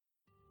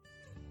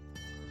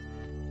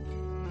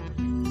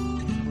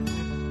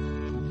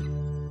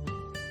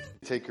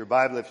take your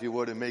Bible, if you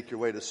would, and make your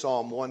way to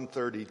Psalm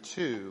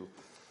 132.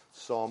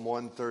 Psalm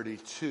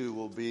 132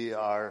 will be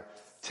our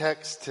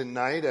text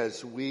tonight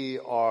as we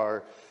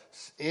are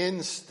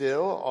in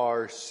still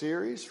our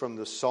series from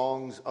the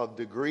Songs of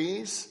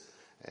Degrees.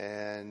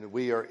 And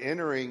we are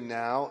entering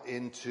now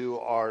into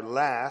our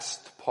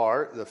last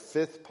part, the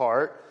fifth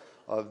part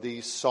of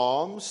these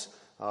Psalms.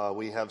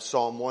 We have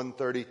Psalm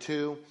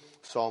 132,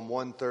 Psalm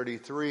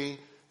 133,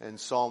 and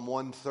Psalm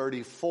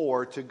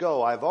 134 to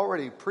go. I've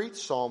already preached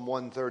Psalm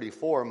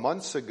 134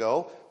 months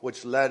ago,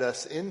 which led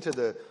us into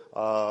the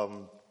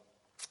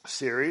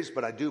series,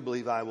 but I do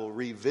believe I will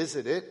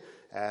revisit it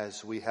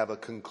as we have a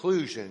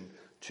conclusion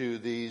to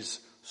these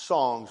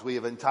songs. We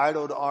have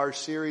entitled our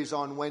series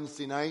on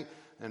Wednesday night,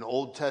 an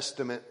Old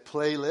Testament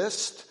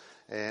playlist,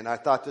 and I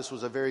thought this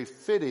was a very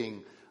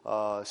fitting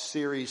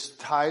series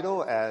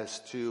title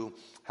as to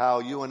how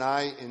you and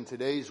I in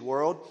today's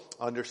world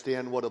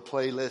understand what a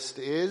playlist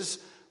is.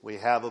 We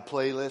have a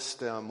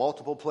playlist,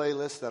 multiple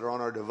playlists that are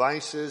on our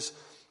devices.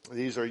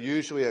 These are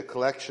usually a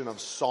collection of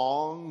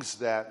songs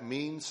that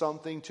mean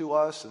something to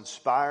us,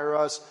 inspire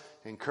us,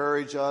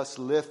 encourage us,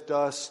 lift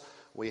us.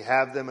 We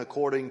have them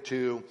according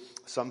to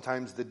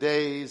sometimes the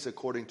days,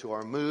 according to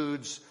our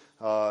moods,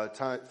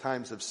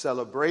 times of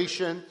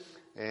celebration.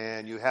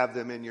 And you have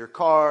them in your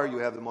car, you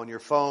have them on your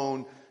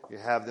phone, you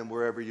have them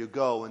wherever you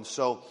go. And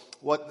so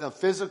what the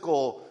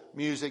physical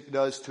music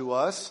does to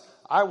us,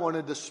 I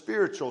wanted the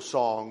spiritual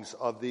songs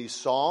of these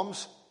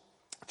Psalms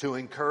to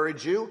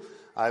encourage you.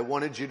 I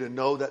wanted you to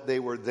know that they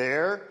were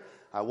there.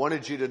 I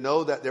wanted you to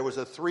know that there was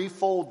a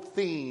threefold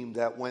theme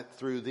that went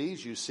through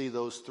these. You see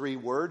those three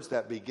words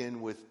that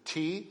begin with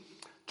T: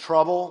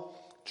 trouble,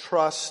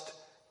 trust,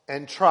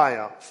 and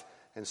triumph.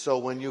 And so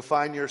when you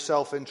find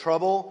yourself in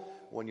trouble,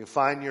 when you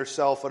find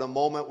yourself at a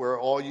moment where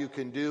all you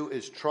can do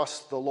is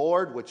trust the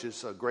Lord, which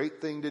is a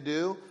great thing to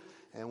do,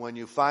 and when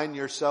you find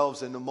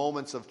yourselves in the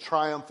moments of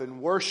triumph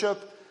and worship,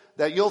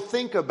 that you'll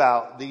think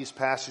about these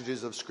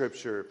passages of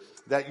Scripture,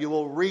 that you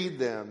will read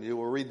them. You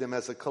will read them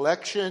as a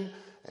collection,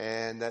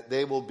 and that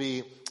they will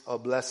be a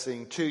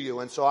blessing to you.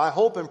 And so I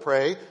hope and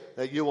pray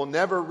that you will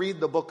never read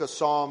the book of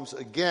Psalms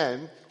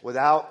again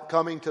without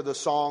coming to the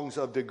Songs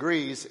of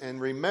Degrees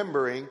and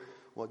remembering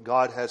what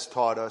God has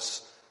taught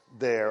us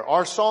there.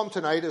 Our psalm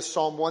tonight is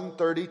Psalm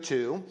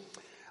 132,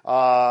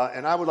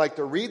 and I would like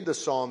to read the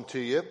psalm to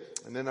you,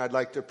 and then I'd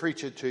like to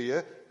preach it to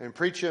you, and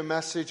preach you a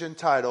message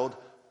entitled,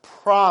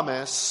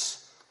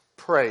 Promise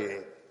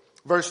Praying.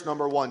 Verse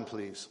number 1,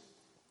 please.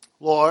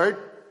 Lord,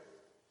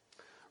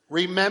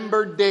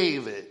 remember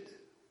David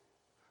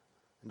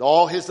and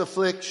all his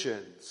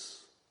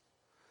afflictions,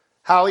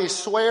 how he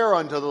sware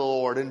unto the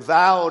Lord and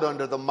vowed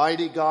unto the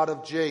mighty God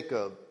of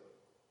Jacob.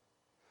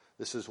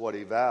 This is what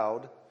he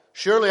vowed.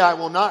 Surely I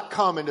will not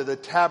come into the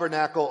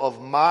tabernacle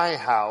of my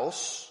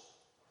house,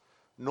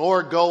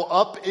 nor go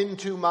up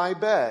into my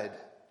bed.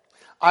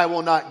 I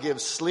will not give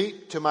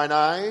sleep to mine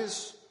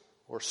eyes,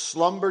 or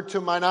slumber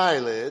to mine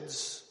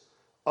eyelids,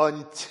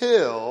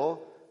 until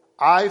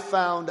I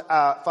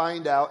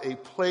find out a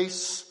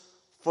place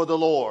for the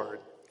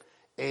Lord,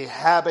 a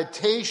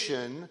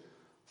habitation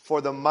for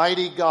the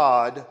mighty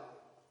God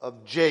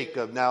of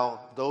Jacob.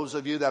 Now, those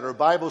of you that are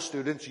Bible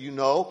students, you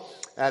know,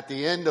 at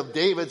the end of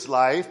David's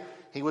life,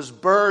 he was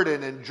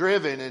burdened and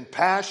driven and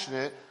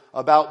passionate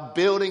about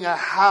building a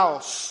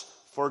house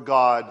for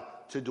God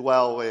to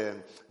dwell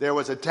in. There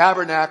was a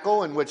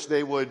tabernacle in which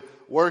they would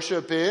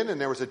worship in, and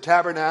there was a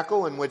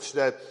tabernacle in which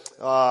the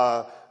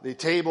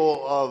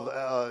table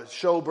of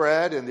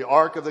showbread and the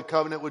Ark of the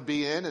Covenant would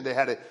be in, and they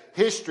had a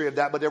history of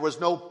that, but there was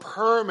no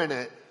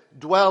permanent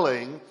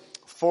dwelling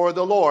for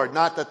the Lord.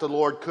 Not that the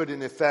Lord could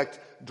in effect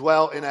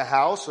dwell in a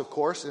house, of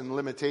course, in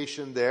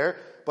limitation there,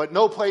 but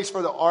no place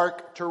for the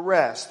ark to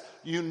rest.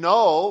 You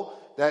know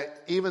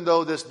that even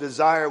though this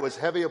desire was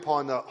heavy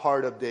upon the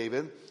heart of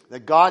David,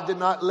 that God did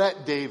not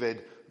let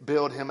David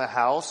build him a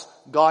house.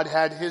 God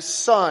had his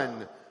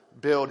son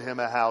build him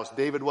a house.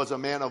 David was a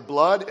man of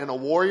blood and a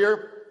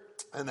warrior,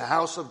 and the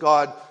house of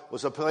God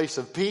was a place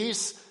of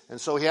peace, and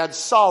so he had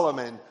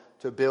Solomon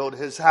to build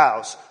his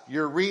house.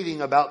 You're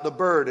reading about the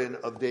burden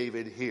of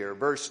David here.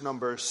 Verse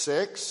number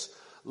 6,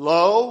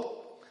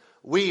 Lo,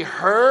 we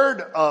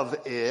heard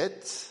of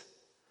it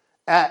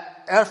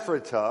at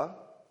Ephratah.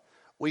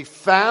 We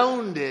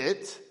found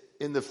it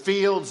in the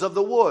fields of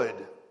the wood.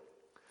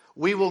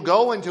 We will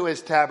go into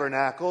his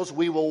tabernacles.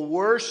 We will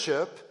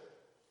worship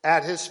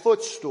at his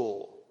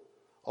footstool.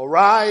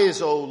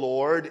 Arise, O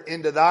Lord,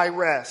 into thy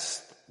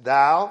rest,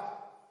 thou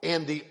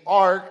and the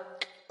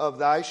ark of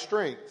thy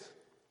strength.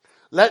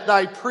 Let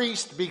thy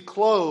priest be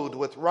clothed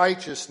with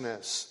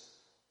righteousness,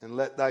 and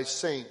let thy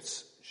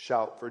saints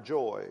shout for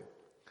joy.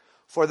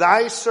 For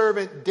thy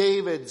servant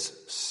David's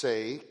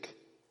sake,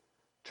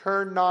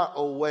 turn not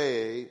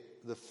away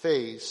the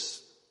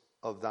face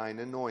of thine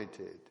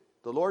anointed.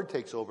 The Lord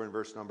takes over in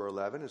verse number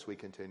 11 as we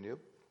continue.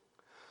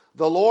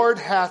 The Lord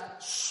hath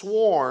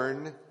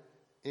sworn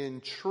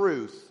in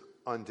truth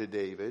unto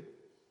David.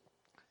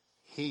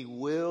 He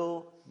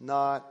will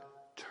not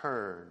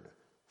turn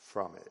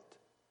from it.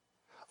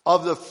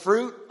 Of the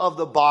fruit of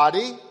the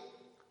body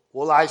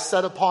will I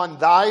set upon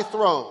thy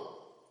throne.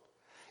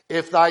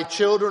 If thy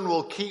children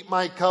will keep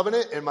my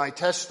covenant and my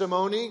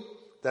testimony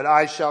that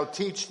I shall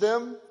teach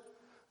them,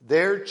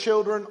 their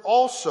children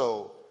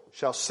also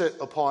shall sit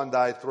upon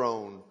thy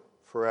throne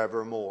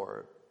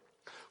forevermore.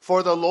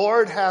 For the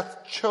Lord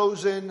hath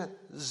chosen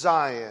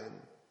Zion.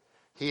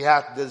 He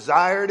hath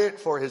desired it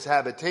for his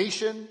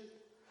habitation.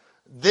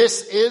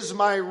 This is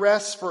my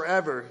rest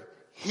forever.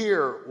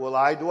 Here will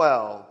I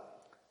dwell,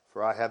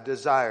 for I have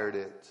desired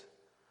it.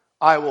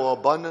 I will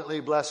abundantly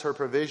bless her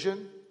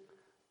provision.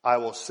 I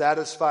will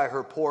satisfy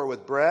her poor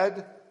with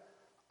bread.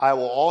 I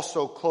will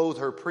also clothe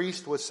her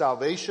priest with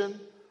salvation.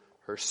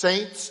 Her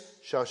saints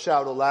shall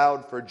shout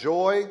aloud for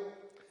joy.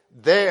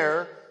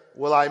 There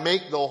will I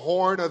make the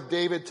horn of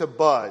David to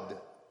bud.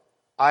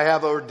 I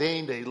have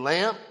ordained a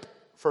lamp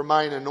for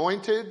mine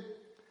anointed.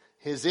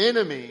 His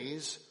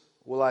enemies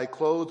will I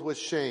clothe with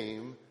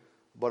shame,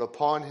 but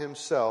upon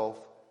himself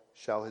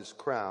shall his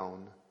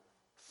crown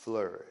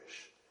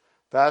flourish.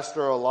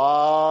 Pastor, a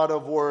lot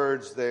of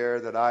words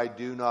there that I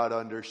do not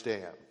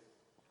understand.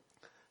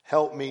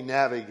 Help me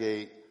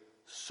navigate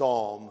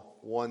Psalm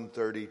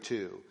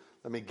 132.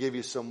 Let me give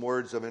you some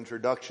words of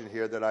introduction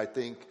here that I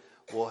think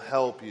will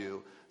help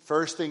you.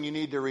 First thing you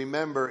need to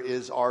remember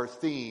is our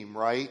theme,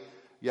 right?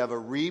 You have a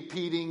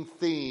repeating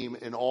theme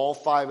in all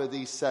 5 of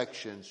these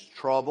sections.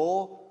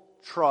 Trouble,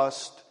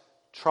 trust,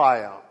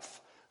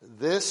 triumph.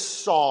 This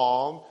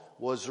psalm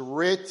was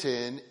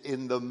written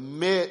in the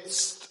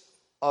midst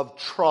of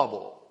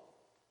trouble.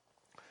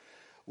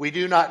 We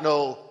do not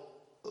know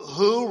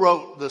who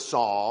wrote the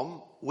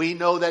psalm. We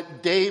know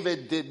that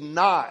David did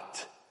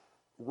not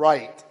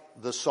write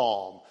the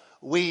psalm.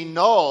 We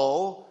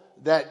know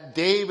that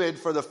David,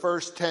 for the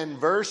first 10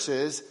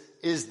 verses,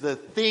 is the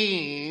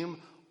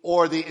theme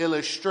or the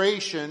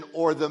illustration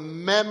or the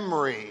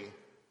memory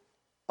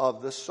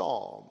of the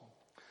psalm.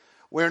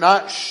 We're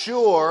not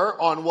sure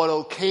on what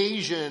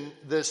occasion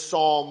this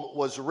psalm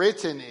was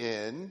written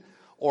in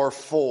or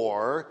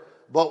for,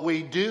 but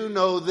we do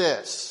know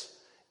this.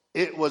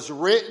 It was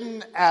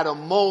written at a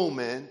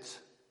moment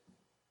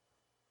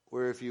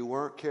where if you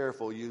weren't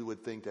careful, you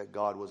would think that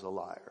God was a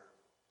liar.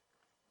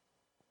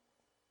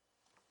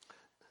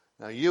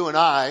 Now, you and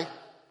I,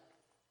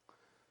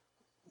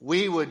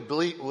 we would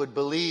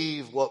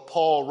believe what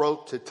Paul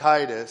wrote to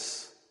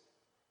Titus,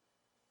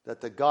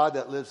 that the God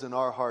that lives in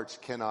our hearts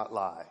cannot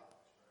lie.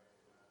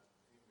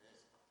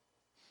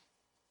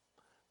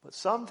 But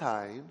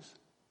sometimes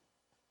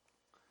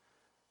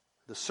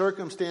the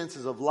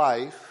circumstances of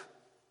life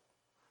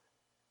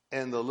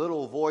and the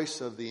little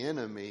voice of the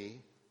enemy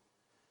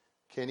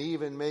can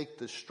even make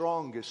the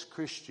strongest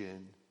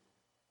Christian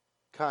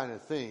kind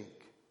of think,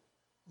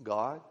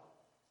 God,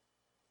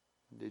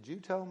 did you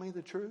tell me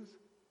the truth?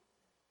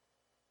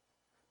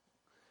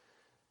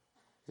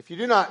 If you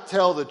do not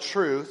tell the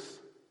truth,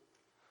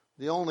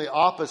 the only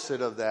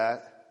opposite of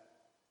that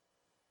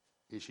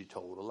is you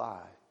told a lie.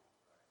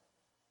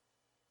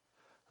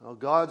 Now,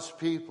 God's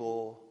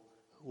people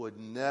would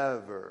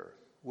never,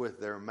 with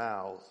their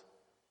mouth,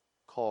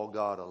 call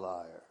God a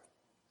liar.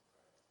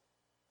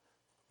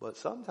 But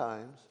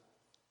sometimes,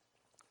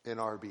 in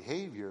our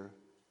behavior,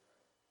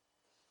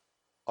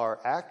 our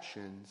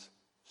actions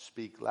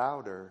speak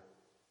louder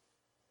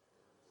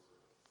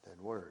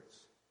than words.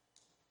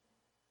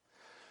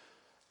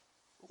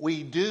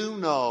 We do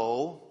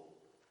know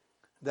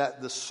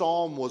that the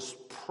psalm was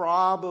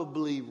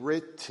probably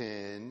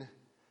written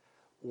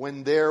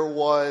when there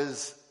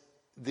was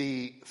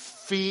the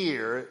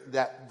fear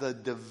that the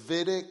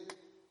Davidic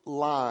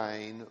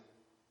line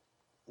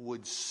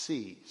would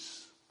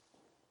cease.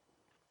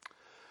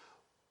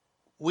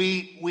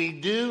 We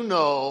do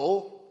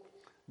know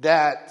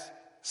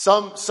that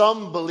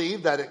some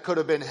believe that it could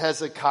have been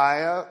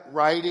Hezekiah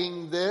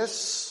writing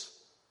this,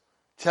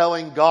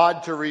 telling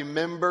God to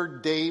remember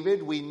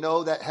David. We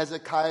know that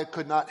Hezekiah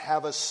could not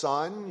have a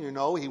son. You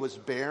know, he was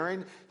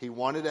barren. He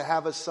wanted to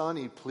have a son.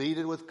 He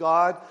pleaded with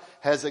God.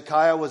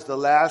 Hezekiah was the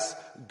last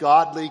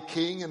godly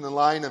king in the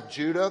line of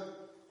Judah,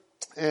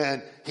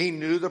 and he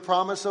knew the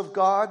promise of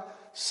God.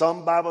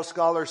 Some Bible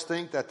scholars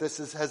think that this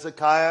is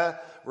Hezekiah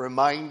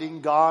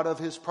reminding God of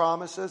his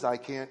promises. I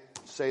can't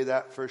say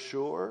that for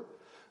sure.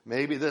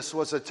 Maybe this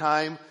was a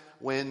time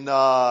when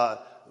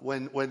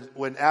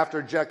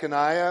after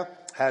Jeconiah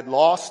had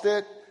lost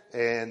it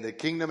and the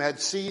kingdom had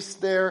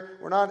ceased there.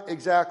 We're not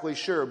exactly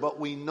sure, but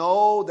we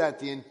know that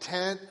the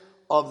intent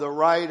of the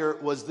writer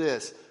was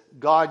this: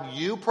 God,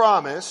 you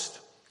promised.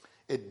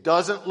 It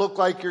doesn't look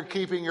like you're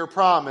keeping your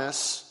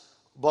promise,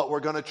 but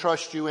we're going to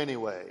trust you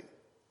anyway.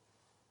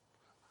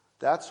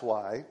 That's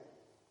why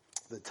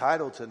the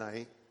title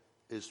tonight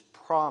is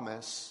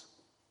Promise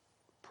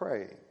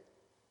Praying.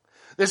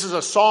 This is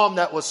a psalm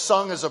that was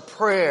sung as a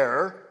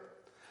prayer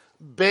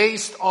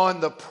based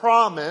on the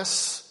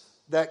promise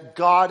that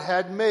God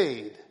had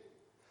made.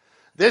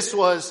 This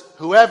was,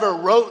 whoever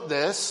wrote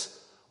this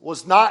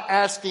was not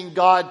asking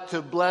God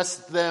to bless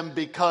them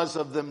because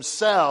of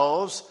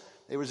themselves.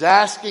 It was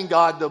asking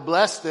God to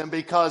bless them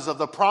because of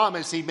the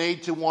promise he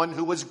made to one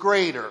who was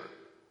greater.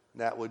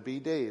 That would be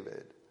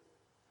David.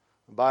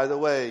 By the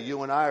way,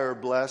 you and I are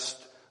blessed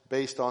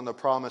based on the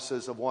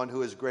promises of one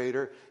who is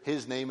greater.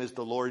 His name is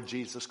the Lord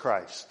Jesus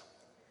Christ.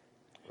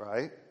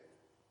 Right?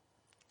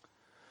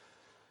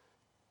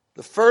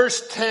 The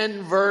first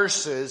 10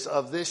 verses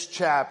of this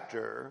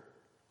chapter,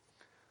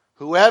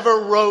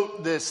 whoever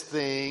wrote this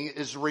thing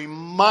is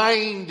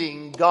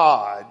reminding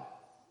God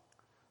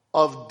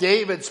of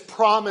David's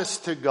promise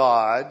to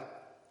God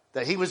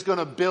that he was going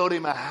to build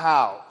him a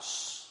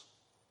house.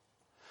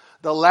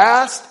 The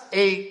last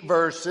 8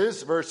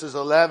 verses, verses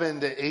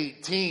 11 to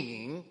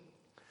 18,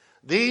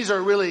 these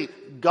are really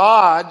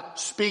God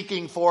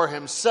speaking for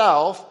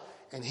himself,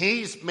 and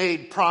he's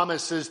made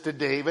promises to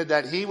David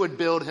that he would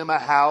build him a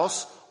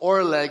house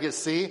or a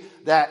legacy,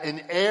 that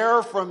an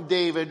heir from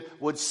David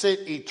would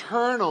sit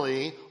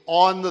eternally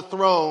on the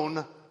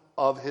throne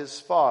of his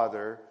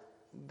father,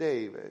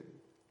 David.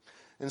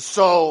 And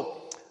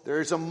so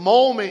there's a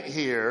moment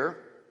here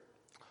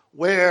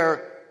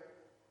where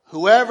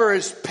whoever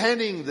is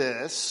penning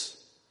this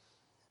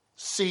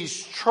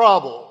sees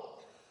trouble.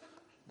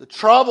 The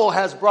trouble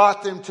has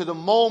brought them to the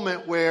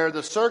moment where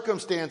the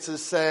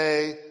circumstances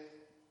say,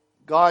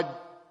 God,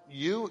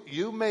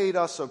 you made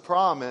us a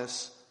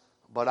promise,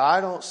 but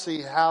I don't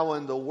see how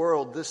in the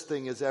world this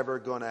thing is ever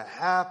going to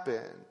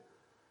happen.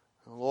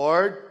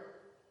 Lord,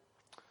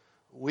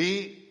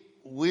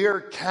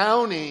 we're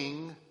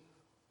counting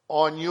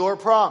on your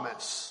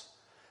promise.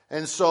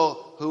 And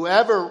so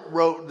whoever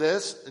wrote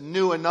this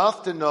knew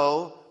enough to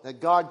know that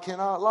God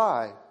cannot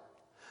lie.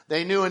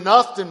 They knew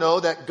enough to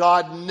know that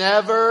God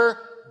never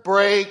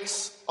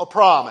breaks a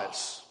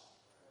promise.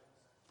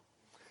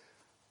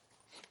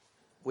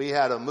 We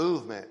had a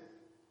movement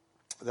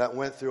that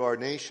went through our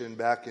nation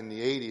back in the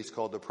 80s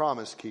called the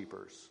Promise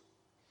Keepers.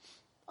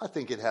 I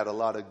think it had a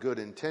lot of good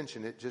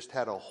intention. It just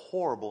had a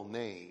horrible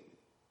name.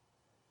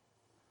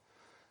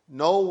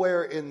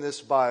 Nowhere in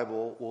this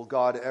Bible will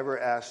God ever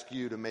ask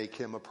you to make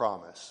him a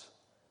promise.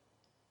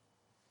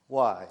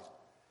 Why?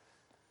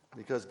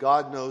 Because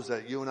God knows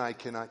that you and I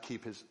cannot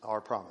keep our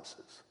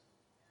promises.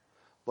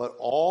 But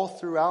all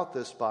throughout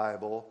this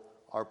Bible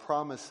are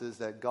promises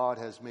that God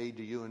has made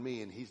to you and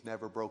me, and he's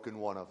never broken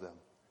one of them.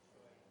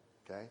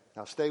 Okay?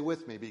 Now stay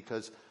with me,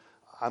 because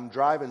I'm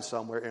driving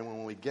somewhere, and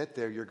when we get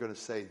there, you're going to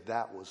say,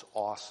 that was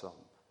awesome.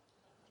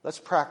 Let's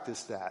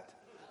practice that.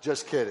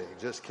 Just kidding,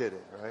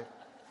 right?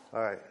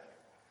 All right.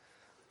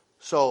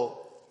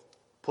 So,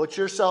 put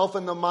yourself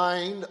in the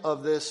mind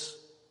of this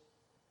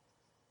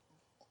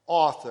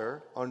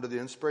author under the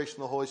inspiration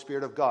of the Holy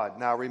Spirit of God.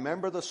 Now,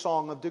 remember the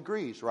Song of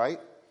Degrees, right?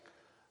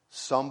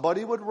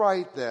 Somebody would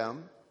write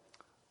them.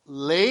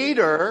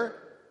 Later,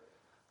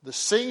 the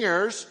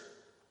singers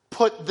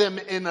put them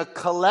in a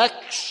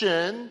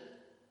collection.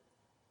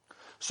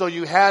 So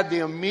you had the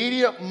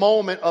immediate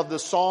moment of the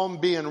psalm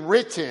being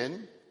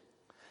written.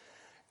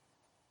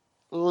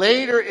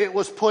 Later, it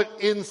was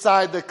put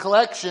inside the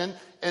collection.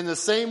 In the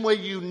same way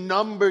you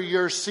number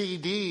your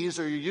CDs,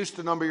 or you used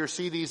to number your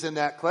CDs in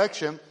that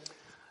collection,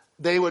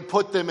 they would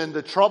put them in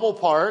the trouble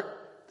part,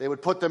 they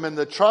would put them in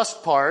the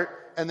trust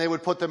part, and they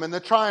would put them in the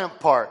triumph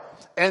part.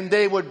 And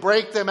they would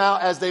break them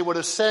out as they would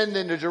ascend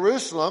into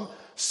Jerusalem,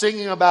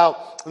 singing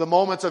about the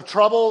moments of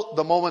trouble,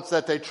 the moments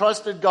that they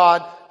trusted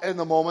God, and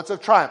the moments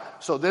of triumph.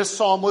 So this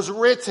psalm was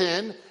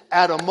written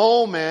at a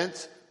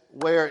moment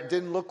where it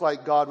didn't look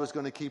like God was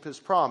going to keep his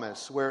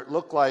promise, where it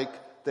looked like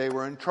they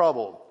were in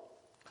trouble.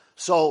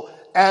 So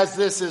as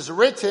this is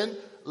written,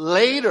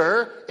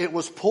 later it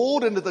was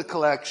pulled into the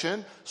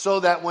collection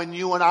so that when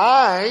you and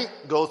I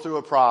go through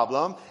a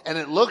problem and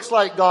it looks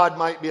like God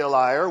might be a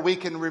liar, we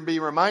can be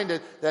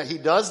reminded that he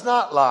does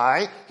not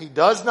lie, he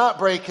does not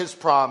break his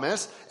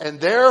promise,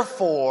 and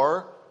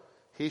therefore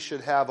he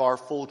should have our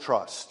full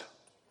trust.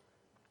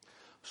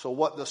 So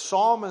what the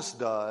psalmist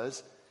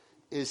does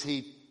is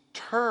he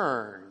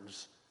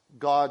turns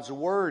God's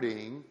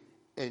wording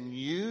and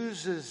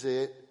uses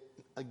it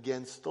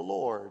against the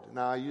Lord.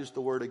 Now, I use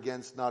the word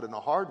against not in a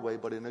hard way,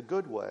 but in a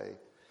good way.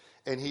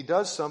 And he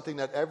does something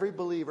that every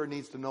believer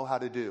needs to know how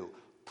to do.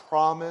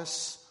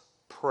 Promise,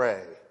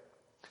 pray.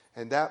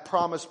 And that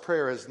promise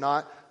prayer is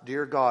not,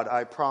 dear God,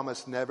 I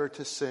promise never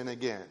to sin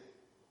again.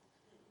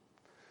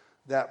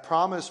 That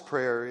promise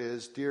prayer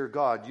is, dear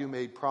God, you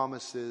made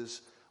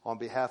promises on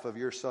behalf of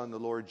your Son, the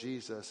Lord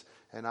Jesus,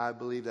 and I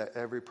believe that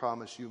every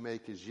promise you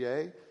make is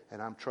yea,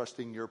 and I'm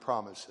trusting your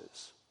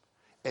promises.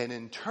 And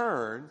in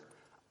turn,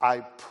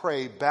 I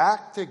pray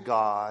back to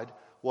God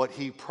what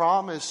he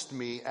promised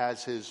me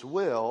as his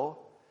will,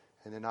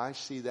 and then I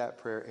see that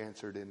prayer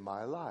answered in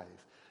my life.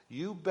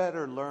 You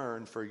better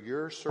learn for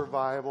your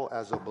survival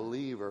as a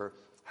believer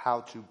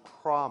how to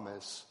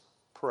promise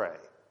pray.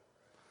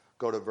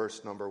 Go to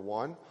verse number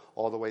 1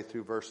 all the way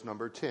through verse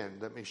number 10.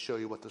 Let me show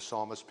you what the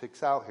psalmist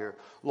picks out here.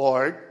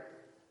 Lord,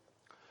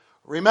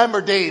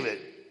 remember David.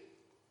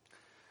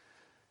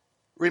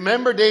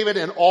 Remember David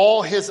in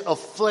all his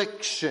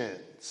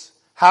afflictions.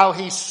 How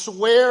he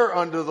sware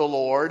unto the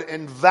Lord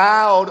and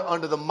vowed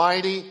unto the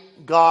mighty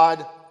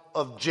God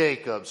of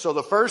Jacob. So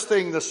the first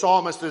thing the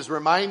psalmist is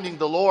reminding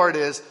the Lord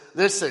is,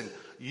 listen,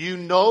 You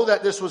know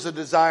that this was a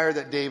desire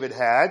that David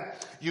had.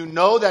 You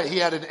know that he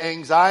had an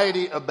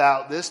anxiety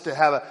about this, to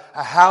have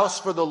a house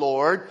for the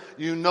Lord.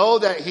 You know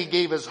that he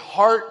gave his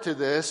heart to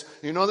this.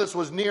 You know this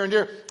was near and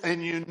dear.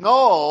 And you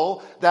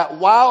know that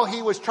while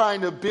he was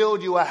trying to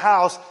build you a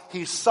house,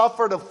 he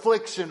suffered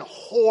affliction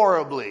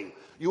horribly.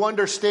 You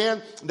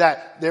understand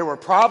that there were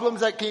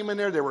problems that came in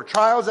there were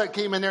trials that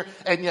came in there,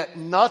 and yet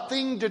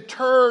nothing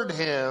deterred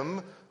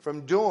him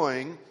from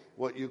doing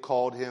what you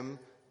called him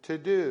to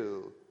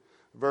do.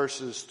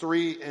 Verses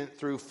 3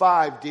 through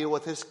 5 deal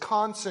with his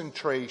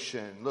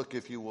concentration. Look,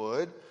 if you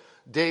would.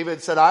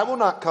 David said, I will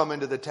not come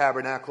into the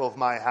tabernacle of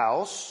my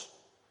house,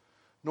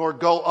 nor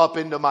go up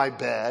into my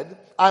bed.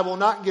 I will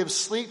not give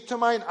sleep to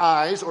mine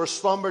eyes or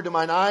slumber to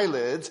mine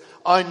eyelids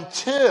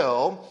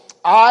until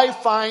I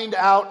find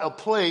out a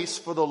place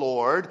for the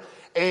Lord,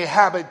 a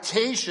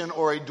habitation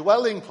or a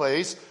dwelling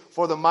place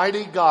for the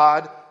mighty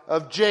God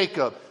of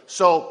Jacob.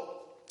 So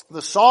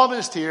the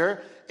psalmist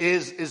here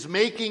is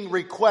making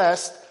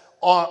requests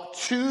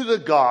to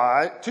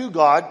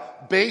God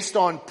based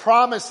on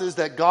promises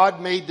that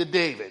God made to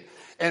David.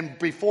 And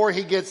before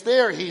he gets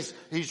there, he's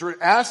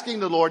asking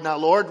the Lord, now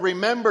Lord,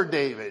 remember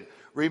David.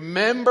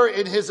 Remember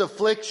in his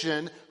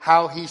affliction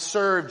how he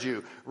served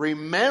you.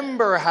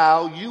 Remember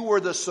how you were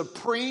the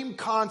supreme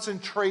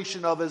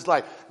concentration of his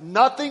life.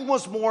 Nothing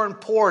was more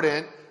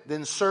important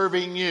than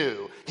serving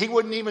you. He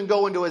wouldn't even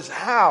go into his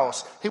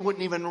house. He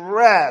wouldn't even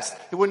rest.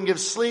 He wouldn't give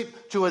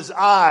sleep to his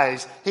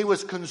eyes. He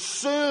was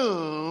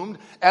consumed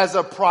as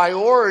a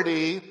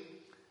priority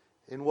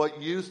in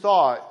what you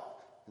thought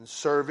in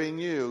serving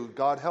you.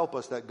 God help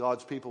us that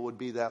God's people would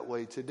be that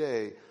way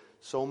today.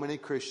 So many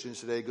Christians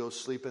today go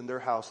sleep in their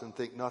house and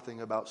think nothing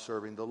about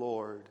serving the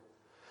Lord.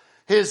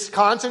 His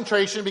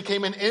concentration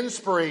became an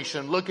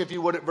inspiration. Look, if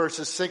you would, at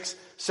verses 6,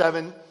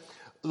 7.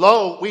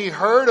 Lo, we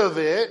heard of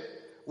it.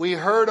 We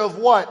heard of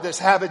what? This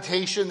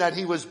habitation that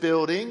he was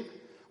building.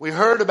 We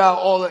heard about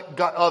all that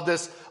of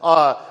this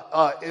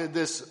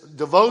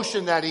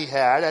devotion that he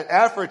had at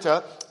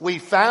Ephrata. We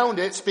found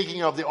it,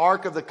 speaking of the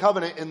Ark of the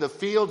Covenant, in the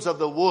fields of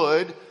the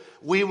wood.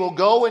 We will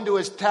go into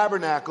his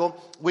tabernacle.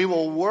 We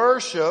will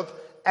worship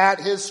at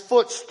his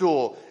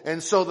footstool.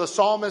 And so the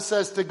psalmist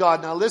says to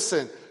God, now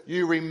listen,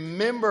 you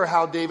remember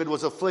how David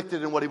was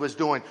afflicted in what he was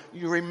doing.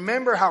 You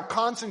remember how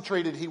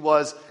concentrated he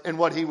was in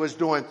what he was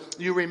doing.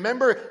 You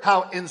remember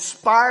how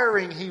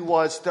inspiring he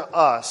was to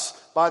us.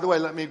 By the way,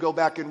 let me go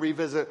back and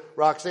revisit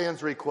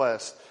Roxanne's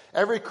request.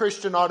 Every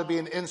Christian ought to be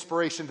an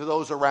inspiration to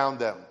those around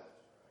them.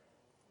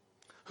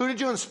 Who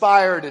did you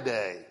inspire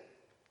today?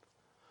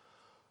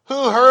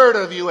 Who heard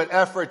of you at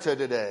Ephrata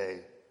today?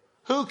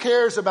 Who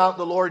cares about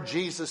the Lord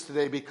Jesus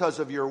today because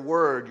of your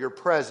word, your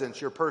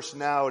presence, your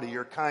personality,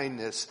 your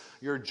kindness,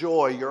 your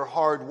joy, your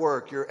hard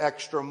work, your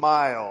extra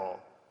mile?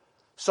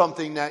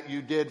 Something that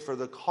you did for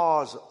the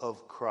cause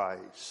of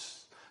Christ.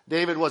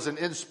 David was an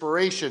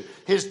inspiration.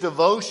 His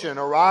devotion,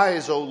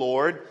 arise, O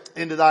Lord,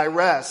 into thy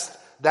rest,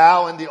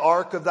 thou in the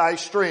ark of thy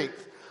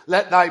strength.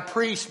 Let thy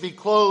priests be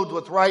clothed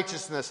with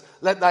righteousness.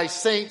 Let thy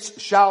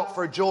saints shout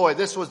for joy.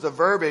 This was the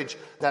verbiage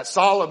that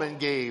Solomon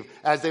gave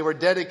as they were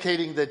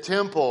dedicating the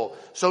temple.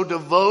 So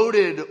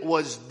devoted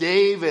was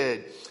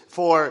David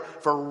for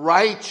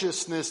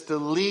righteousness to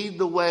lead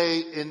the way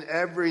in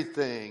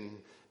everything.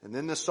 And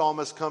then the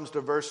psalmist comes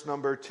to verse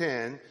number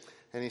 10,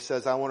 and he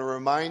says, I want to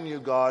remind you,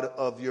 God,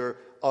 of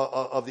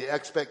the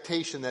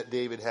expectation that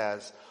David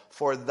has.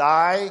 For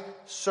thy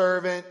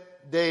servant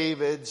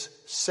David's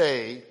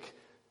sake,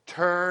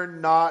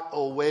 turn not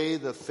away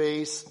the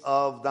face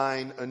of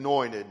thine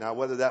anointed. Now,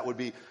 whether that would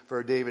be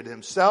for David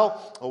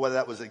himself, or whether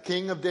that was a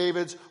king of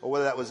David's, or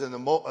whether that was in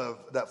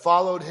that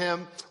followed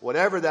him,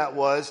 whatever that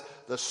was,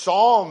 the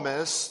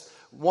psalmist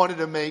wanted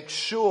to make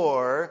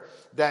sure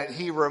that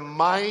he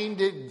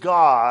reminded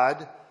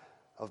God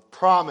of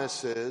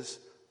promises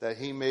that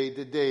he made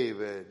to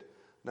David.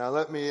 Now,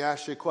 let me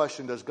ask you a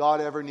question. Does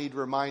God ever need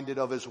reminded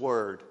of his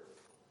word?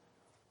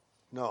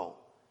 No.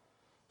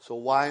 So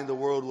why in the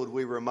world would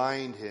we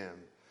remind him?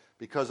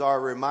 Because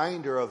our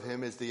reminder of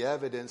him is the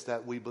evidence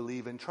that we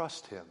believe and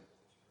trust him.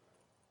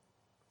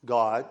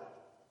 God,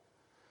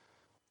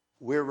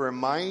 we're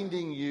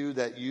reminding you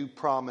that you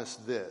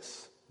promised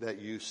this, that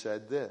you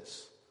said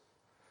this.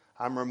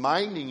 I'm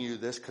reminding you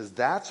this because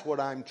that's what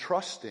I'm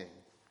trusting.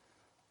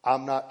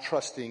 I'm not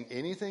trusting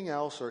anything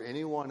else or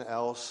anyone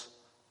else.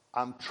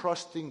 I'm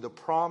trusting the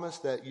promise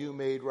that you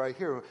made right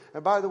here.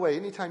 And by the way,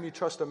 anytime you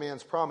trust a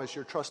man's promise,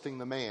 you're trusting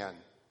the man.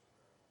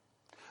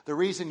 The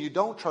reason you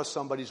don't trust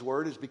somebody's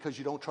word is because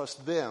you don't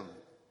trust them.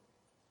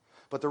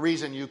 But the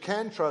reason you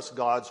can trust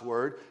God's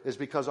word is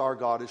because our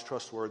God is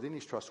trustworthy, and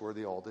he's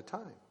trustworthy all the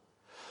time.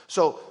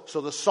 So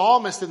the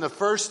psalmist in the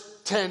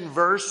first 10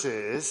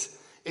 verses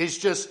is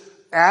just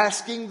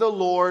asking the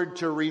Lord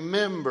to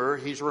remember.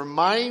 He's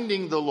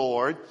reminding the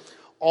Lord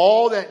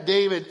all that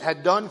David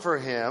had done for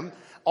him,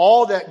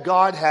 all that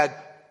God had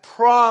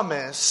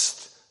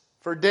promised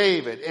for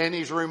David. And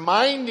he's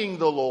reminding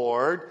the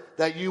Lord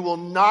that you will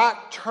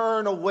not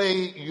turn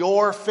away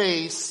your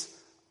face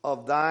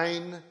of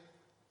thine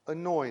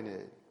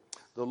anointed.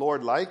 The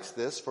Lord likes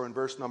this, for in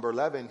verse number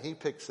 11, he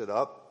picks it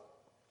up.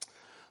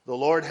 The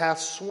Lord hath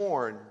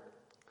sworn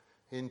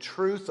in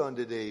truth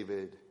unto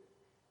David,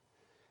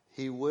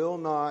 he will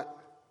not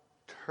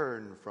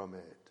turn from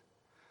it.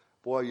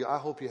 Boy, I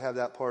hope you have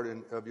that part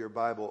of your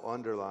Bible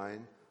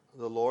underlined.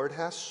 The Lord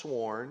hath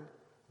sworn,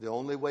 the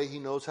only way he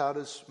knows how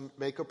to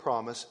make a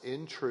promise,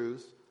 in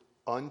truth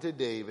unto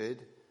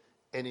David,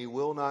 and he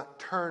will not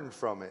turn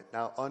from it.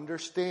 Now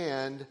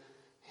understand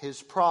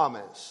his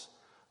promise.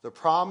 The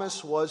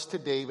promise was to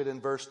David in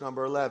verse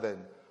number 11,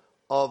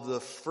 of the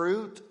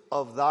fruit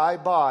of thy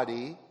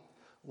body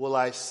will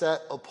I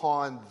set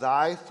upon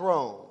thy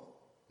throne.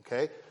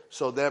 Okay?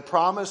 So that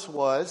promise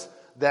was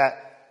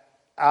that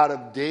out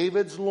of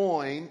David's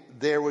loin,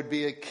 there would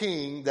be a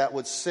king that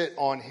would sit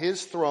on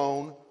his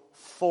throne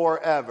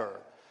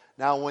forever.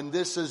 Now, when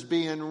this is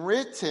being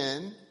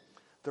written,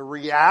 the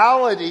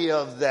reality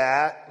of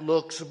that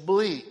looks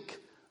bleak.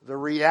 The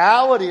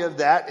reality of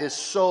that is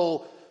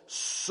so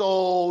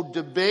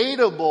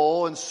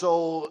debatable and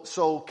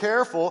so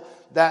careful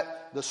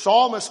that the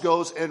psalmist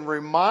goes and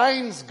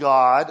reminds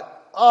God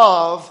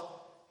of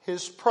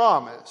his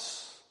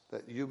promise,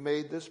 that you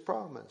made this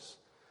promise.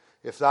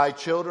 If thy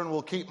children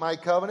will keep my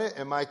covenant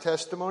and my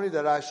testimony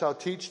that I shall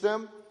teach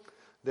them,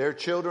 their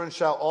children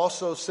shall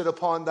also sit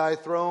upon thy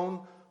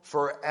throne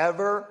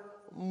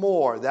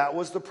forevermore. That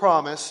was the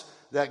promise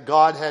that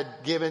God had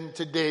given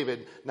to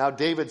David. Now,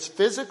 David's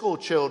physical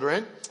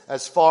children,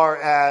 as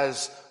far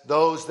as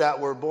those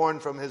that were born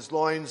from his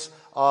loins,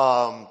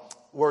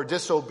 were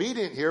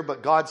disobedient here,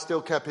 but God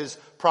still kept his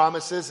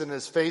promises and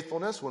his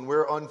faithfulness. When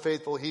we're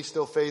unfaithful, he's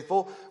still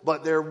faithful.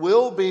 But there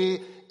will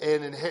be a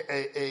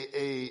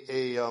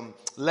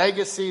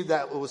legacy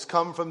that was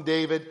come from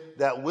David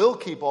that will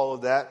keep all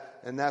of that,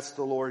 and that's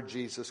the Lord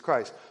Jesus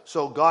Christ.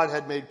 So God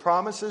had made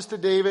promises to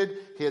David.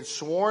 He had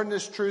sworn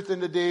this truth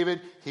into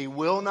David. He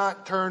will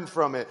not turn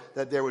from it,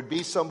 that there would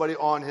be somebody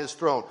on his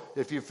throne.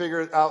 If you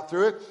figure it out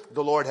through it,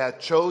 the Lord had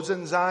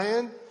chosen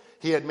Zion.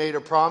 He had made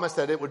a promise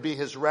that it would be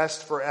his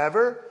rest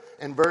forever.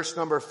 In verse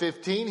number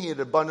 15, he had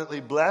abundantly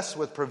blessed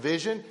with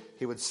provision.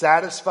 He would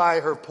satisfy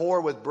her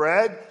poor with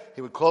bread.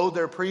 He would clothe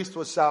their priests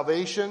with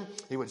salvation.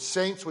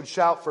 Saints would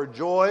shout for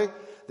joy.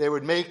 They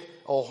would make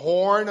a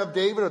horn of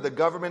David, or the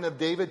government of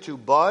David, to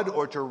bud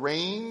or to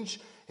range.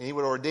 And he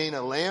would ordain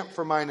a lamp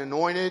for mine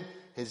anointed.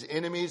 His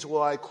enemies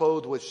will I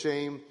clothe with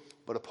shame,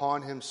 but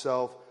upon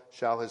himself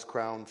shall his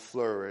crown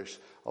flourish.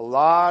 A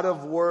lot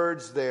of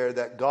words there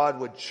that God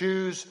would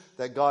choose,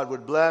 that God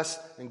would bless,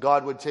 and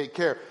God would take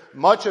care.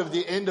 Much of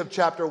the end of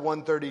chapter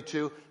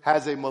 132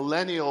 has a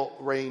millennial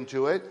reign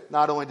to it.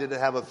 Not only did it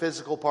have a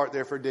physical part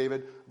there for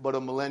David, but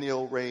a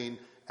millennial reign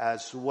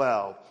as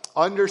well.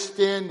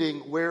 Understanding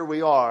where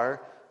we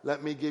are,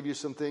 let me give you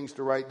some things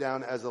to write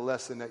down as a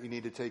lesson that you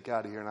need to take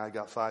out of here, and I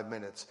got 5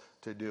 minutes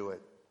to do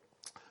it.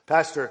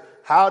 Pastor,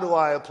 how do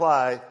I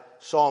apply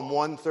Psalm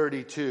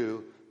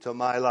 132 to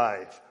my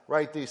life?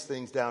 Write these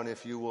things down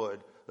if you would.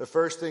 The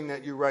first thing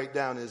that you write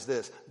down is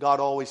this: God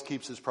always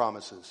keeps his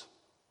promises.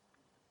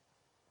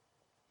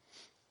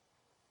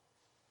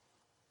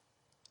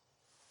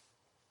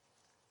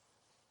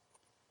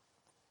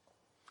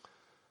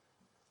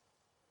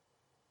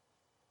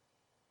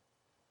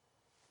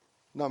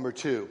 Number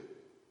 2,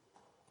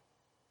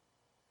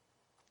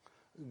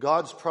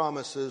 God's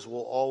promises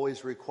will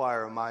always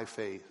require my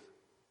faith.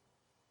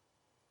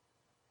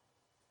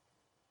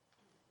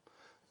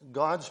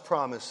 God's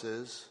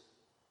promises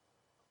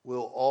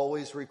will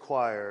always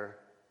require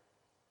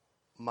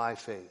my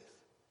faith.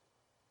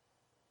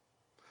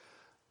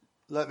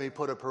 Let me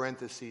put a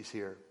parenthesis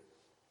here.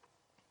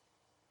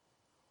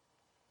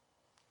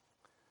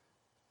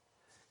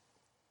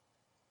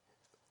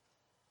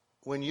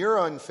 When you're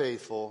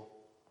unfaithful,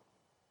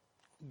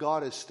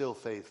 God is still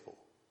faithful.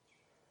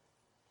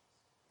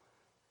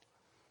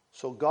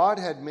 So God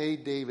had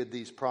made David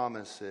these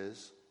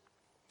promises,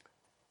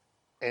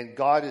 and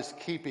God is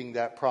keeping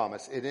that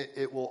promise. And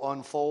it will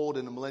unfold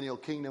in the millennial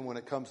kingdom when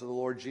it comes to the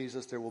Lord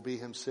Jesus. There will be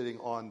him sitting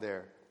on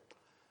there.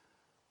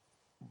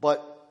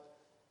 But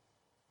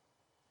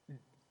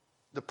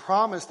the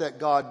promise that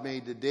God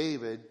made to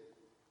David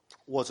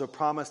was a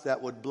promise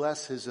that would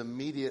bless his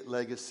immediate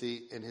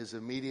legacy and his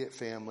immediate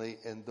family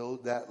and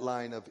that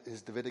line of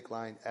his Davidic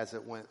line as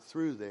it went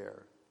through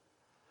there.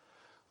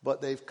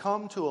 But they've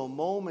come to a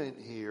moment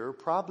here,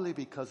 probably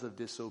because of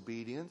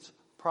disobedience,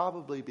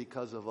 probably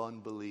because of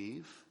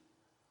unbelief,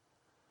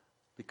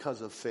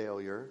 because of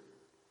failure,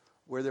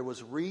 where there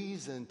was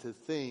reason to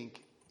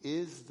think,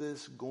 is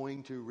this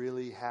going to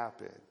really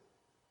happen?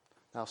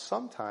 Now,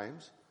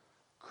 sometimes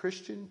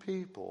Christian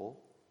people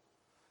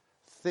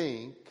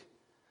think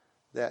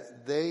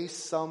that they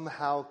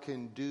somehow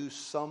can do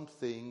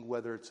something,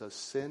 whether it's a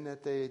sin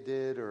that they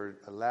did or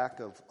a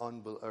lack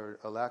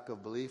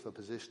of belief, a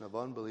position of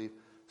unbelief,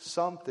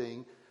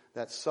 something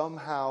that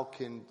somehow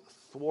can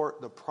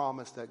thwart the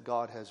promise that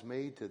God has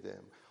made to them.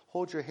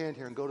 Hold your hand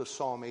here and go to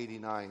Psalm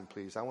 89,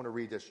 please. I want to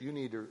read this. You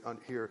need to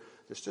hear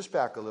this. Just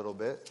back a little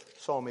bit.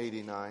 Psalm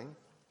 89.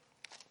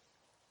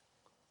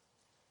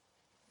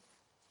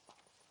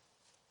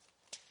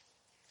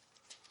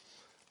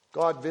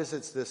 God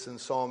visits this in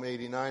Psalm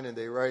 89, and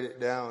they write it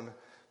down.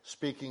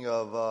 Speaking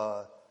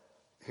of,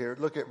 here,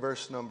 look at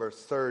verse number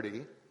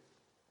 30.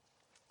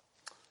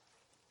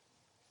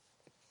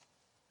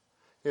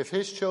 If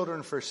his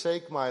children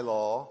forsake my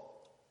law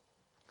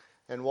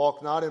and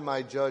walk not in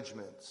my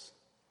judgments,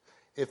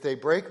 if they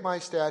break my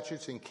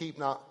statutes and keep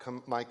not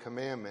my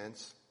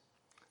commandments,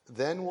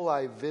 then will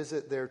I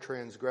visit their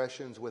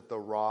transgressions with the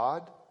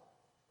rod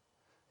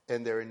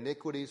and their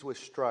iniquities with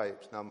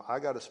stripes. Now, I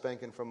got a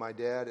spanking from my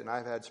dad, and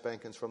I've had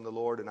spankings from the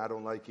Lord, and I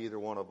don't like either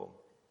one of them.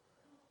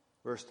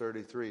 Verse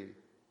 33.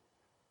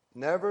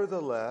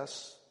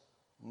 Nevertheless,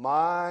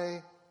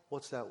 my,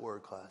 what's that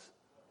word, class?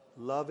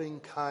 Loving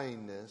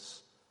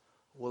kindness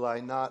will I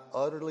not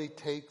utterly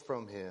take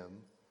from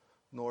him,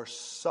 nor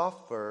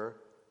suffer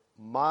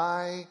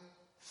my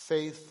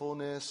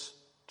faithfulness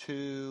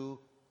to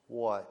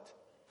what?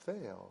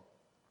 Fail.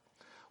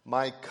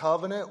 My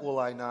covenant will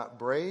I not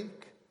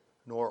break,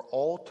 nor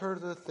alter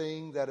the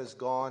thing that has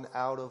gone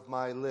out of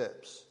my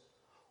lips.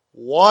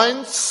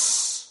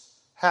 Once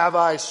have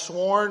I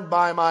sworn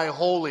by my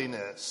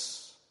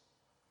holiness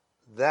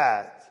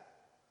that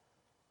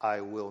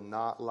I will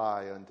not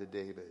lie unto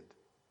David.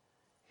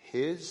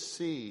 His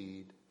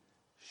seed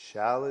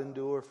shall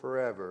endure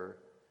forever,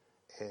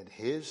 and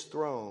his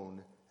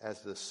throne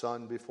as the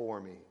sun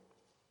before me.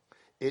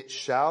 It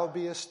shall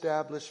be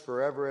established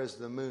forever as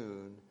the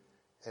moon,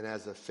 and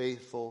as a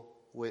faithful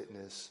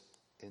witness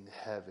in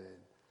heaven.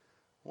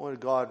 What did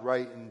God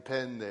write in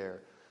pen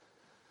there?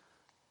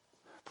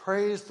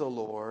 Praise the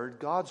Lord.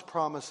 God's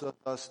promises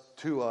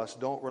to us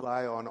don't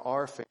rely on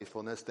our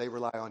faithfulness. They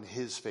rely on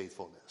his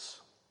faithfulness.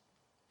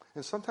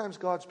 And sometimes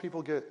God's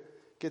people get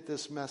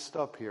this messed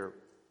up here,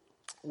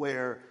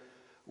 where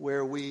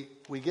we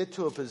get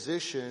to a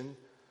position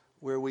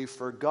where we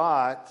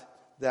forgot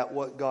that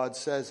what God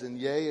says in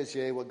yea is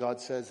yea, what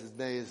God says is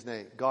nay is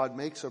nay. God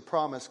makes a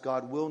promise.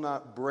 God will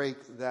not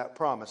break that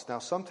promise. Now,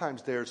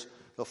 sometimes there's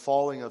the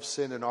falling of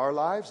sin in our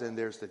lives, and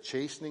there's the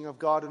chastening of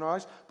God in our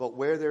lives. But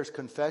where there's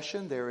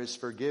confession, there is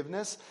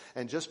forgiveness.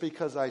 And just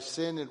because I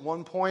sin at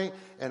one point,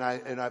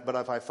 but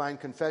if I find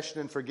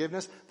confession and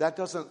forgiveness, that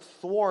doesn't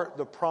thwart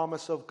the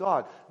promise of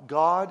God.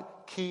 God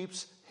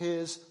keeps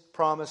his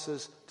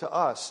promises to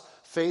us.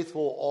 Faith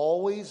will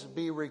always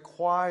be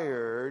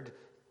required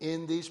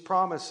in these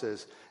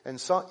promises. And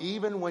so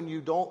even when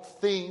you don't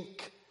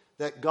think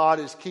that God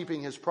is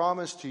keeping his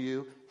promise to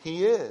you,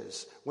 he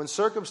is. When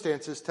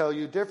circumstances tell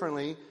you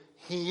differently,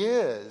 he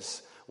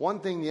is. One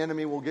thing the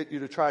enemy will get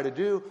you to try to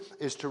do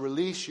is to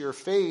release your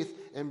faith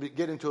and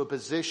get into a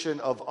position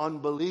of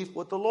unbelief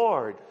with the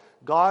Lord.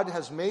 God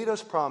has made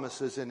us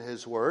promises in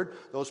his word.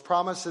 Those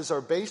promises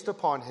are based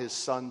upon his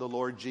Son, the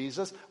Lord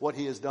Jesus, what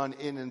he has done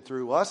in and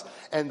through us.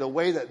 And the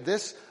way that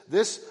this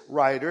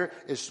writer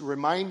is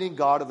reminding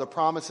God of the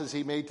promises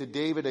he made to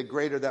David, a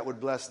greater that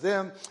would bless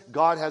them,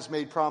 God has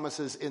made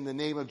promises in the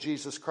name of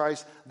Jesus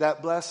Christ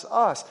that bless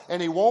us.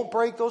 And he won't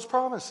break those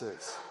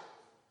promises.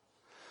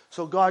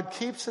 So God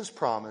keeps his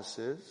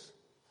promises.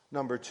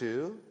 Number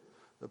 2,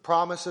 the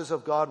promises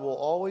of God will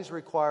always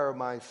require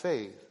my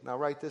faith. Now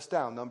write this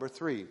down. Number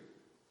 3.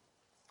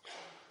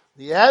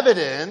 The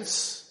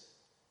evidence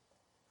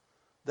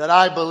that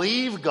I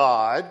believe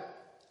God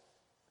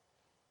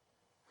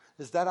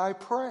is that I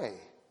pray.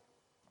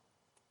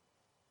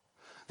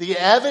 The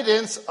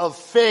evidence of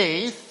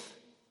faith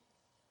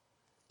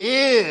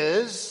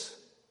is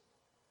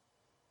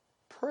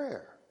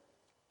prayer.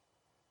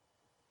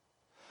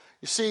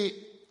 You see,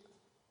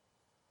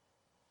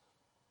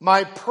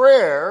 my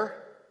prayer,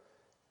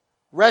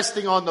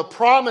 resting on the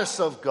promise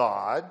of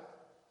God,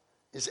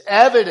 is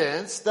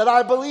evidence that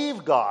I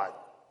believe God.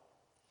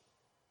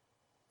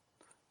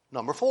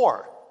 Number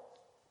 4,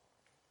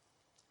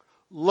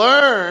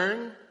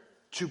 learn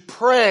to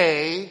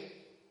pray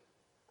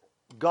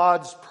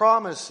God's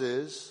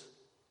promises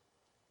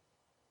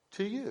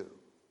to you.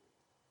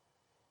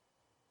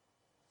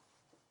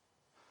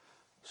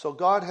 So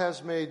God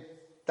has made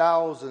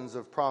thousands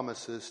of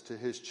promises to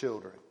his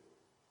children.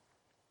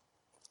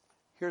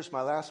 Here's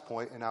my last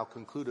point, and I'll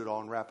conclude it all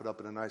and wrap it up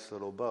in a nice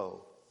little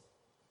bow.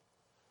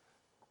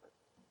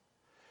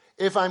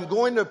 If I'm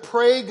going to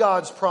pray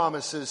God's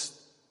promises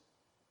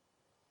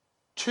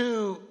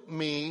to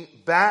me,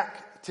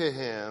 back to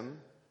him,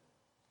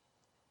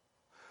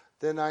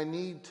 then I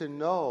need to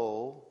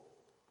know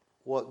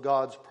what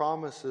God's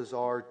promises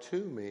are to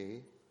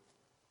me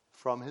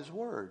from his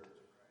word.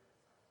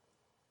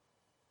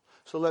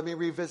 So let me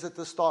revisit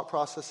this thought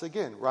process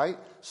again, right?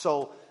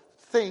 So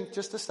think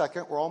just a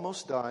second, we're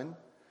almost done.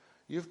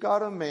 You've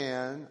got a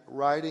man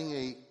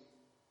writing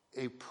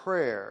a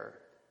prayer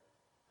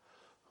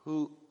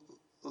who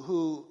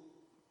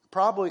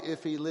probably,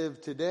 if he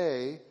lived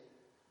today,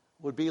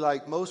 would be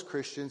like most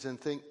Christians and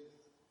think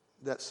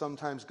that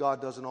sometimes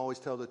God doesn't always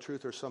tell the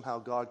truth or somehow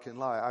God can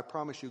lie. I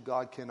promise you,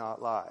 God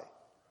cannot lie.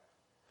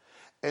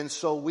 And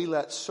so we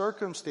let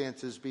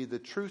circumstances be the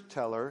truth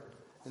teller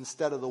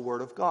instead of the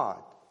Word of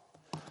God.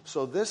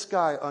 So this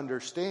guy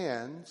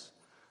understands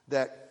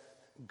that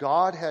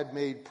God had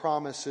made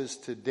promises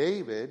to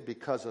David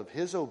because of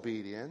his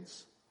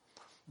obedience.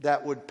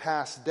 that would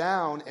pass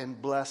down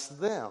and bless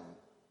them.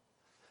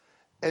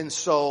 And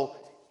so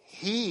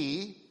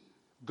he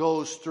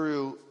goes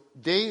through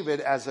David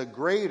as a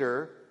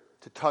greater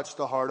to touch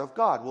the heart of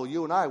God. Well,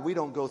 you and I, we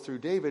don't go through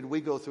David.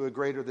 We go through a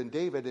greater than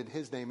David, and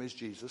his name is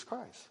Jesus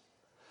Christ.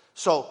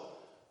 So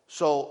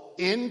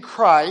in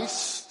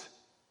Christ,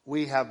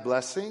 we have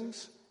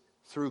blessings.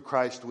 Through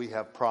Christ, we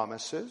have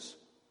promises.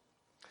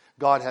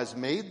 God has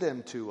made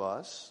them to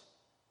us.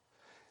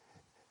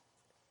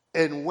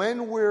 And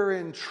when we're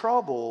in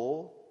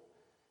trouble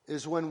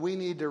is when we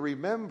need to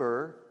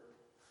remember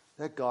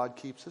that God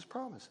keeps his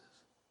promises.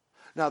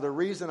 Now, the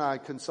reason I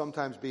can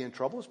sometimes be in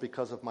trouble is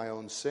because of my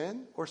own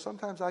sin, or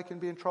sometimes I can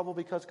be in trouble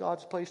because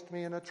God's placed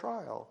me in a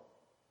trial.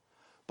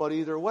 But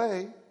either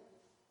way,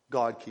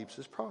 God keeps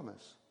his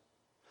promise.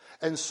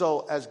 And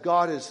so as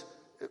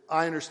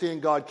I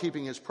understand God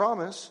keeping his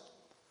promise,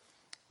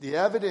 the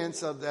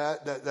evidence of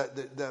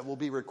that will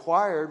be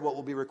required, what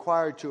will be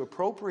required to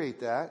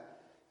appropriate that,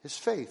 is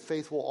faith.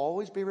 Faith will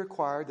always be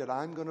required that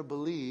I'm going to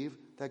believe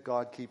that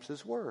God keeps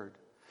his word.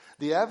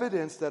 The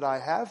evidence that I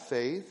have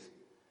faith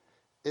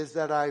is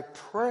that I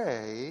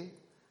pray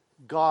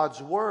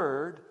God's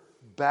word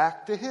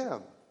back to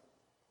him.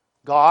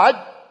 God,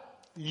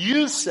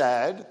 you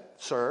said,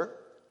 sir,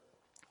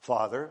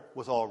 Father,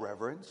 with all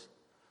reverence,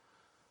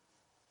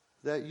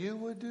 that you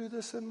would do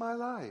this in my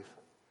life.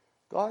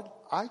 God,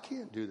 I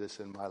can't do this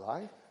in my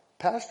life.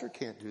 Pastor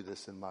can't do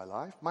this in my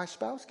life. My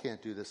spouse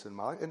can't do this in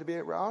my life. And to be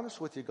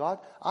honest with you, God,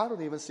 I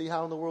don't even see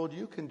how in the world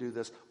you can do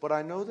this. But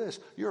I know this.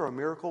 You're a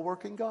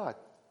miracle-working God.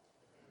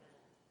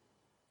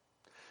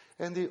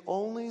 And the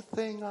only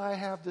thing I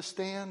have to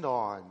stand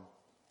on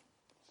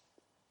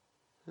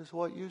is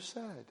what you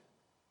said.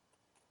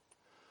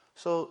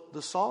 So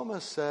the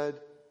psalmist said,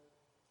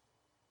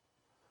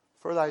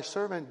 for thy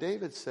servant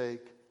David's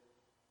sake,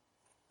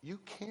 you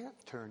can't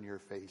turn your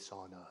face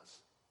on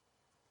us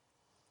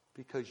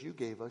because you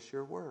gave us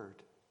your word.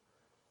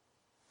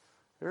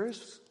 There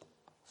is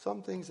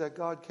some things that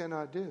God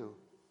cannot do.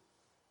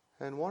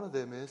 And one of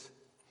them is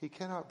he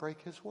cannot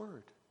break his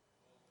word.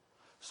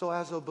 So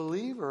as a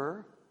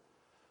believer,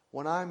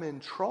 when I'm in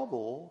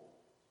trouble,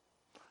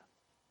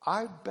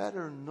 I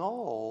better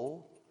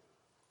know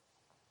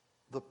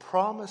the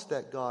promise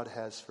that God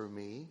has for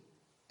me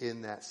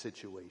in that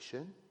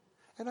situation.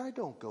 And I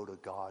don't go to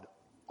God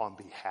on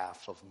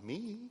behalf of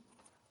me.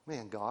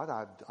 Man, God,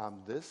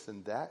 I'm this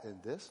and that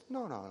and this.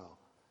 No.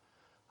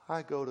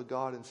 I go to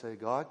God and say,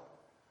 God,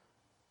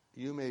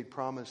 you made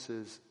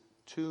promises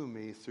to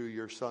me through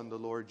your Son, the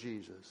Lord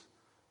Jesus.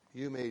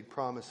 You made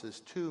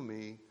promises to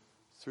me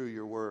through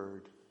your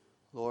word.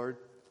 Lord,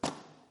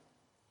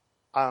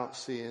 I don't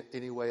see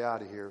any way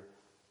out of here,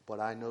 but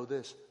I know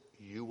this.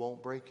 You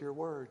won't break your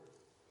word.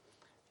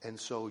 And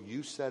so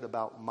you said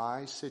about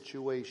my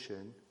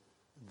situation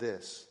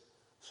this.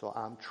 So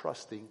I'm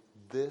trusting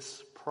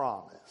this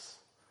promise.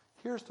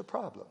 Here's the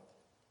problem.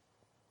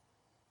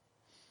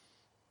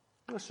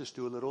 Let's just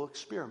do a little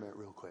experiment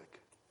real quick.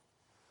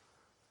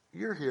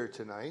 You're here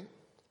tonight.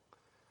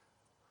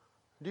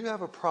 Do you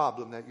have a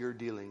problem that you're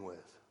dealing with?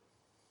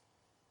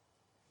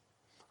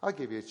 I'll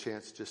give you a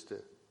chance just to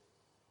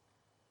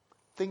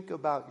think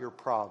about your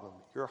problem,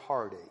 your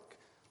heartache.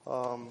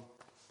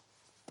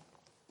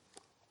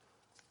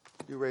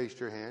 You raised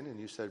your hand and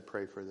you said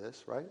pray for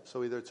this, right?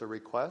 So either it's a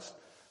request,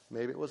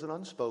 maybe it was an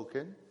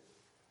unspoken,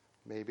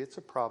 maybe it's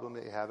a problem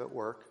that you have at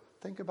work.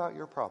 Think about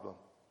your problem,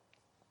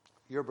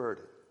 your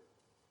burden.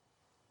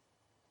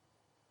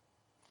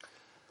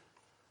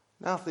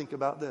 Now think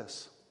about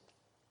this.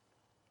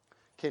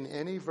 Can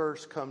any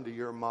verse come to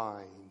your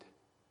mind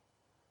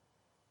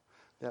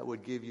that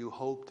would give you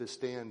hope to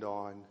stand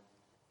on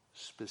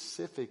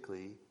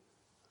specifically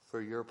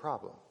for your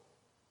problem?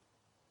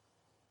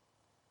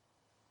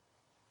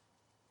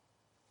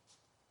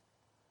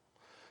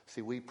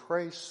 See, we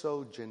pray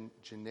so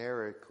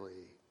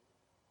generically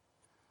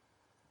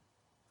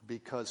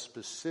because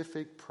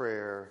specific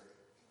prayer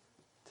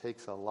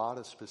takes a lot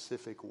of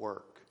specific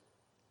work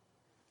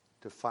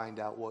to find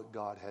out what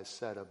God has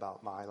said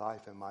about my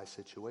life and my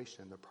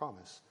situation, the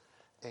promise.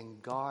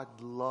 And God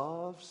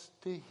loves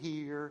to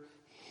hear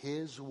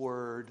his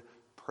word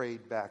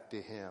prayed back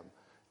to him.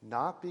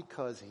 Not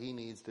because he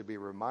needs to be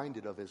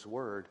reminded of his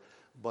word,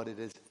 but it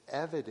is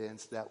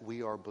evidence that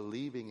we are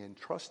believing and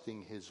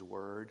trusting his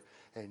word.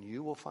 And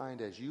you will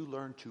find as you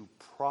learn to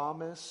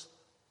promise,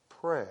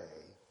 pray,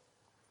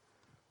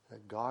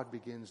 that God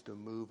begins to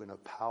move in a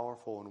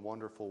powerful and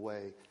wonderful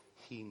way.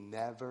 He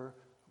never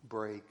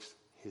breaks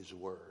his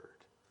word.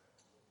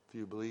 If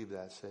you believe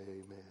that, say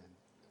amen.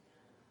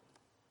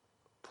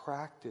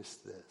 Practice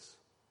this.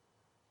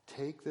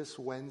 Take this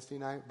Wednesday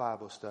night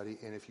Bible study,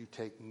 and if you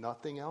take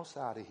nothing else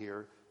out of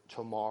here,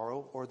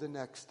 tomorrow or the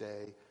next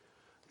day,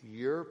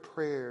 your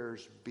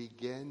prayers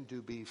begin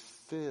to be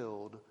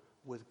filled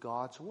with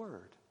God's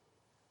word.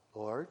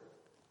 Lord,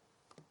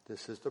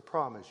 this is the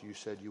promise. You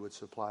said you would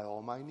supply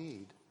all my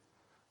need.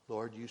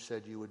 Lord, you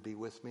said you would be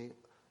with me.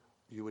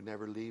 You would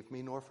never leave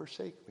me nor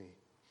forsake me.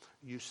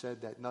 You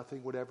said that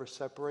nothing would ever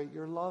separate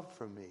your love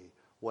from me.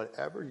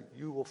 whatever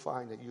you will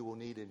find that you will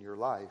need in your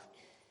life,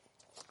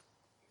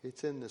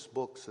 it's in this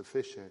book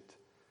sufficient.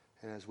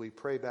 And as we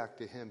pray back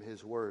to him,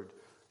 his word,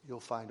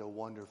 you'll find a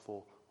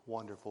wonderful,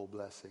 wonderful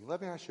blessing.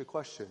 Let me ask you a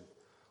question.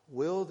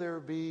 Will there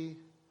be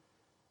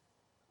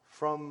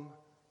from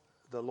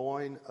the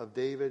loin of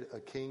David a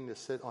king to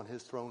sit on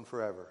his throne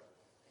forever?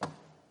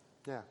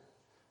 Yeah.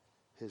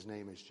 His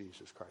name is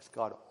Jesus Christ.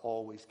 God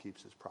always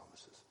keeps his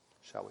promises.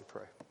 Shall we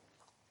pray?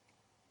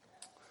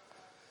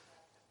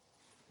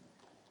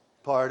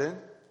 Pardon?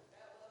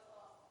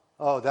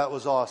 Oh, that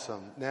was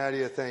awesome.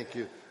 Nadia, thank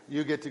you.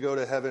 You get to go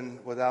to heaven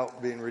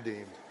without being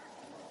redeemed.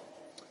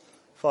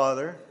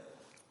 Father,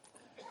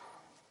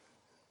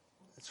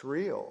 it's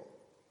real.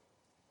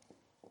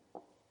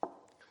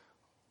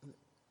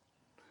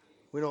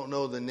 We don't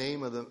know the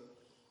name of the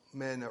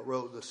man that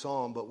wrote the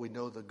psalm, but we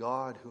know the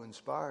God who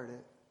inspired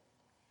it.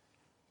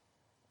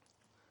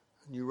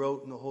 And you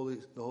wrote in the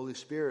Holy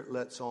Spirit,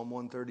 let Psalm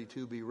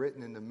 132 be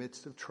written in the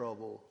midst of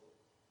trouble.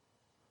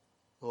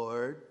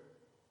 Lord,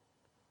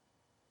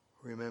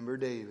 remember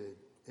David.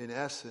 In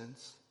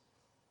essence,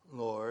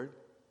 Lord,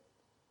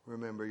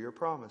 remember your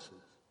promises.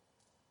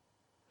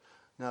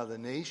 Now the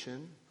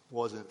nation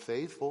wasn't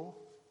faithful.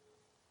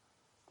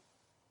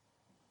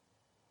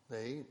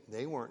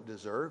 They weren't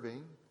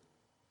deserving.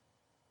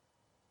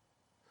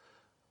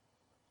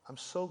 I'm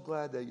so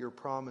glad that your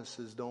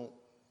promises don't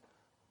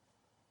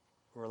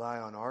rely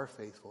on our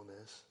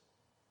faithfulness.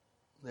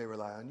 They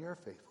rely on your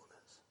faithfulness.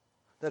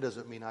 That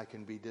doesn't mean I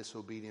can be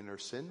disobedient or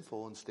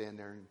sinful and stand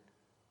there and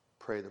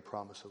pray the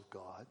promise of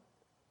God.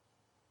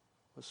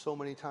 But so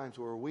many times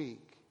we're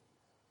weak,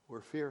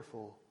 we're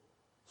fearful.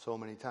 So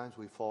many times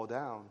we fall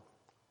down.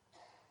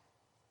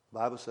 The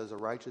Bible says a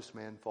righteous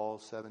man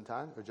falls 7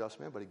 times, or just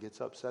man, but he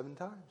gets up 7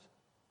 times.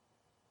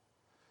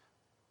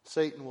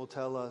 Satan will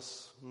tell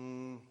us,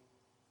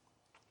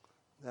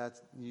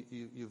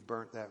 you've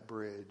burnt that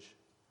bridge.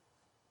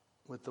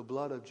 With the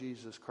blood of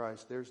Jesus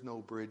Christ, there's no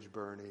bridge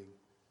burning.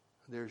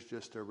 There's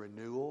just a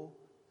renewal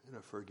and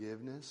a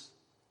forgiveness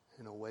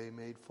and a way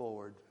made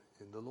forward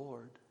in the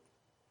Lord.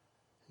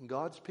 And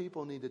God's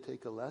people need to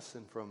take a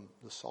lesson from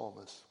the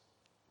psalmist.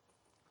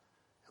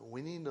 And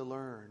we need to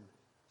learn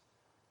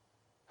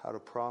how to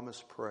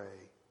promise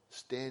pray,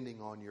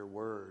 standing on your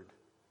word,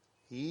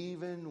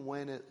 even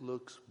when it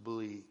looks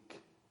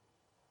bleak.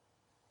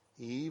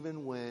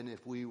 Even when,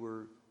 if we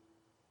were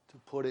to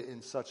put it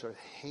in such a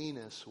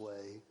heinous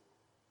way,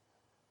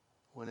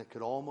 when it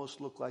could almost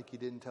look like you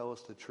didn't tell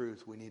us the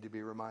truth, we need to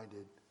be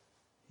reminded,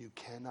 you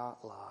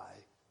cannot lie.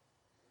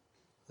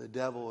 The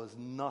devil is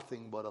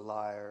nothing but a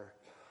liar,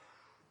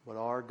 but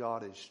our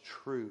God is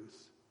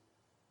truth.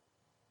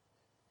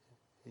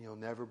 And you'll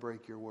never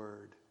break your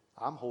word.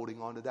 I'm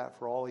holding on to that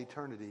for all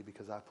eternity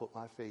because I put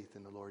my faith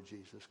in the Lord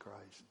Jesus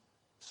Christ.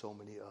 So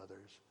many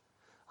others.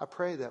 I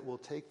pray that we'll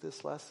take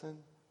this lesson,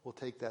 we'll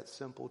take that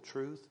simple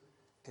truth,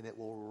 and it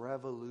will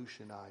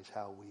revolutionize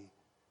how we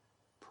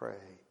pray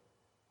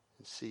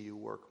and see you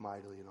work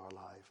mightily in our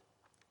life.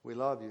 We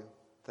love you.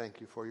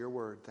 Thank you for your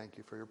word. Thank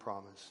you for your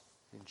promise.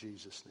 In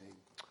Jesus' name,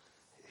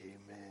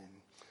 amen.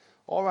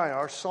 All right,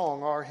 our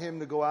song, our hymn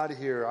to go out of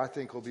here, I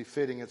think will be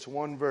fitting. It's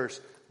one verse.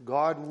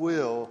 God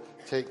will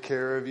take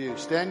care of you.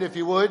 Stand if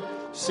you would.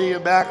 See you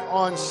back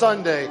on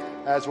Sunday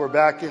as we're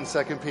back in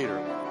 2 Peter.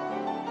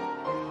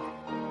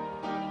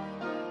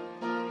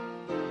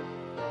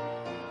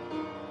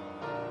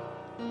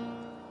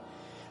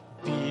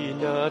 Be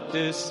not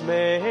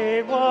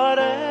dismayed,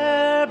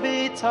 whate'er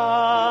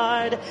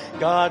betide,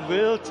 God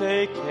will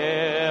take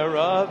care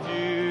of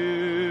you.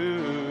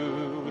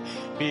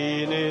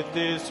 Beneath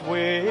his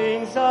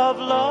wings of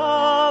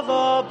love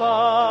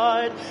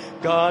abide,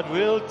 God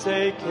will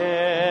take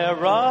care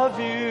of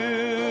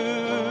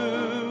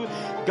you.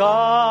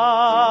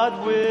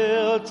 God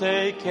will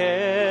take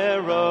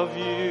care of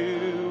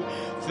you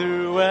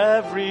through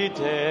every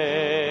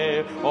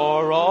day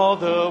or all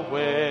the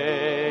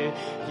way.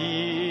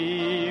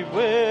 He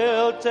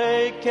will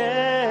take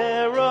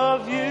care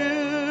of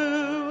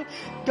you.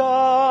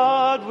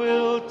 God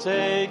will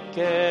take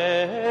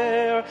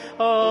care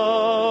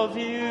of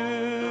you.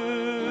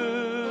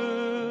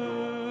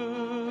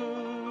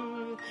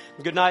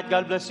 Good night.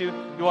 God bless you.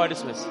 You are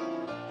dismissed.